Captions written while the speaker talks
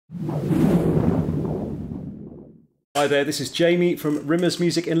Hi there, this is Jamie from Rimmers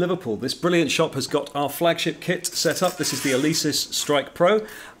Music in Liverpool. This brilliant shop has got our flagship kit set up. This is the Alesis Strike Pro,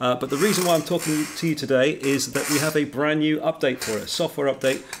 but the reason why I'm talking to you today is that we have a brand new update for it. Software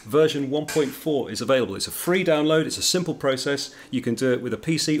update version 1.4 is available. It's a free download, it's a simple process. You can do it with a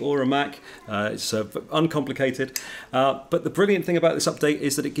PC or a Mac. It's uncomplicated. But the brilliant thing about this update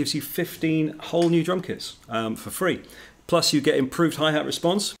is that it gives you 15 whole new drum kits for free. Plus you get improved hi-hat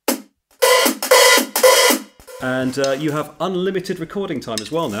response. And you have unlimited recording time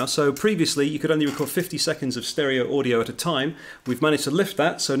as well now. So previously you could only record 50 seconds of stereo audio at a time. We've managed to lift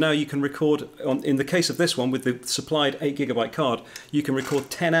that, so now you can record, in the case of this one with the supplied 8GB card, you can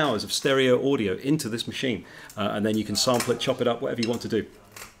record 10 hours of stereo audio into this machine. And then you can sample it, chop it up, whatever you want to do.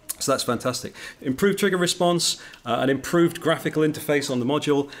 So that's fantastic. Improved trigger response, an improved graphical interface on the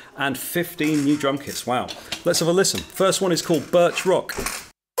module, and 15 new drum kits. Wow. Let's have a listen. First one is called Birch Rock.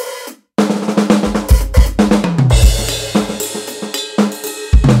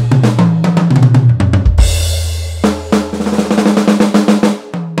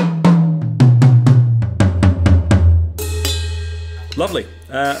 Lovely.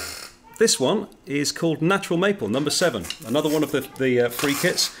 This one is called Natural Maple, number 7. Another one of the free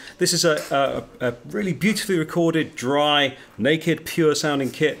kits. This is a really beautifully recorded, dry, naked, pure sounding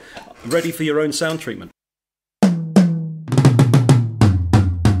kit, ready for your own sound treatment.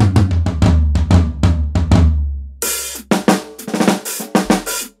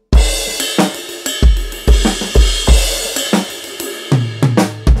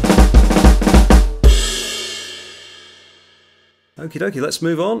 Okie dokie, let's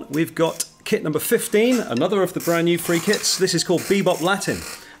move on. We've got kit number 15, another of the brand new free kits. This is called Bebop Latin.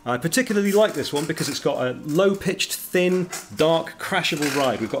 I particularly like this one because it's got a low-pitched, thin, dark, crashable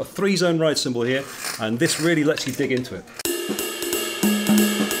ride. We've got a 3-zone ride cymbal here, and this really lets you dig into it.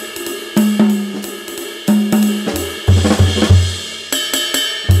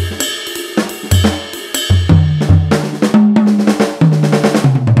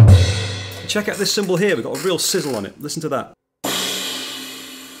 Check out this cymbal here, we've got a real sizzle on it. Listen to that.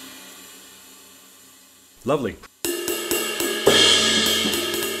 Lovely.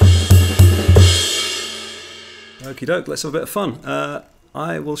 Okie doke, let's have a bit of fun.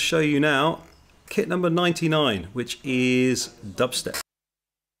 I will show you now kit number 99, which is dubstep.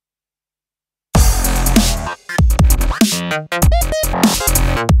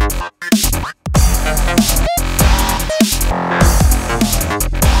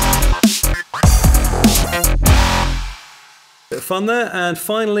 Bit of fun there, and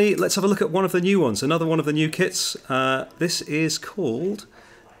finally let's have a look at one of the new ones, another one of the new kits. This is called,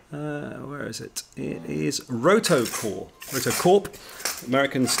 where is it? It is Rotocorp,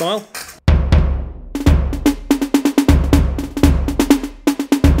 American style.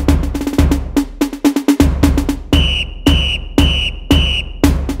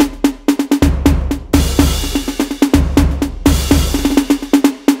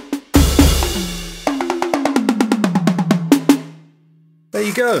 There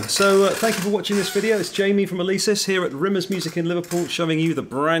you go. So thank you for watching this video. It's Jamie from Alesis here at Rimmers Music in Liverpool, showing you the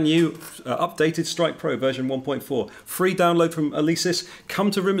brand new updated Strike Pro version 1.4. Free download from Alesis. Come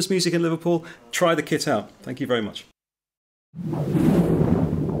to Rimmers Music in Liverpool, try the kit out. Thank you very much.